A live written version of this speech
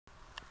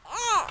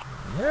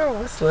Yeah,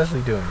 what's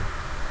Leslie doing?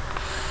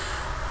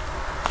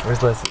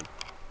 Where's Leslie?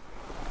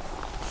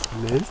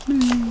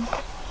 Leslie.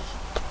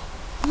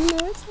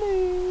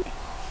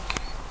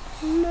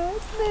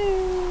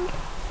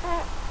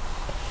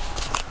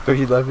 Are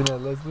you laughing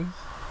at Leslie?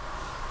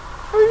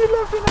 Are you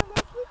laughing at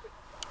Leslie?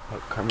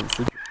 Oh, Carmen's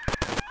sleeping.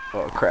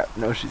 Oh crap,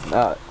 no she's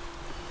not.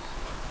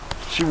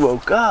 She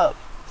woke up.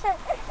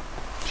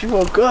 She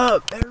woke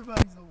up.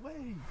 Everybody's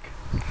awake.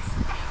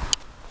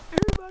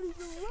 Everybody's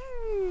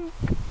awake.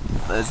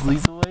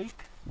 Leslie's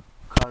awake.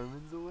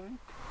 Carmen's awake.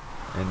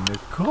 And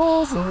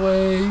Nicole's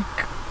awake.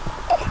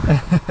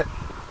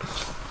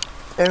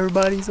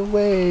 Everybody's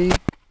awake.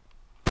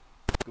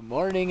 Good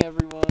morning,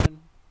 everyone.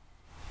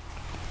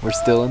 We're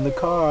still in the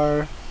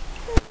car.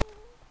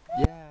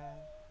 Yeah.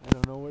 I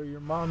don't know where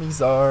your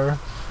mommies are.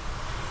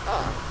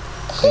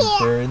 I think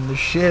they're in the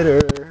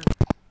shitter.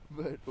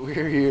 But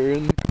we're here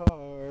in the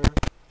car.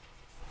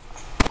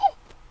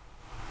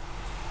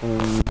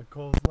 And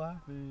Nicole's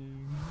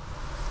laughing.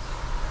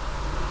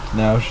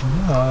 Now she's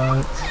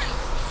not.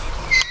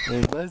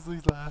 And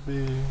Leslie's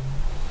laughing.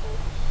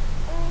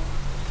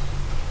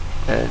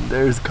 And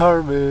there's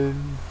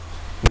Carmen.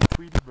 And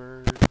Tweety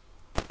Bird.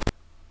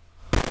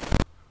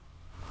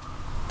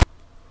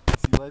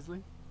 See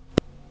Leslie?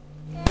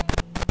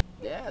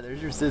 Yeah,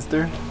 there's your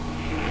sister.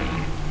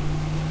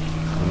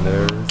 And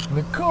there's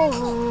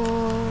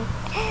Nicole.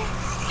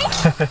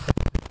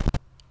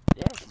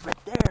 Yeah, she's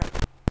right there.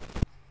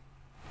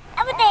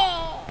 Over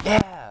there.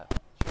 Yeah.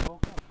 She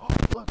woke up. Oh,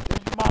 look,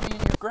 there's your mommy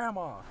and your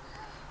grandma.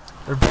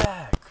 They're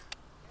back.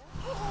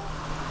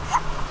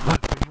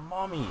 Look, there's your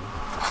mommy.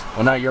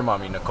 Well, not your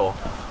mommy, Nicole,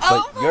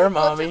 but your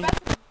mommy.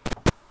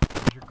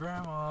 There's your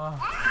grandma.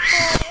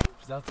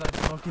 She's outside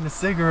smoking a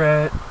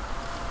cigarette.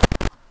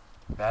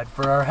 Bad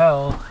for our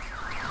health.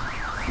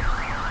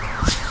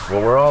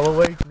 Well, we're all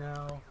awake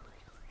now.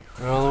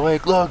 We're all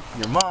awake. Look,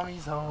 your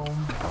mommy's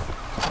home.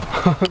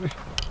 We're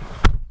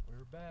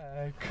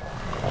back.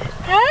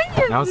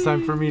 Now it's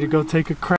time for me to go take a crap.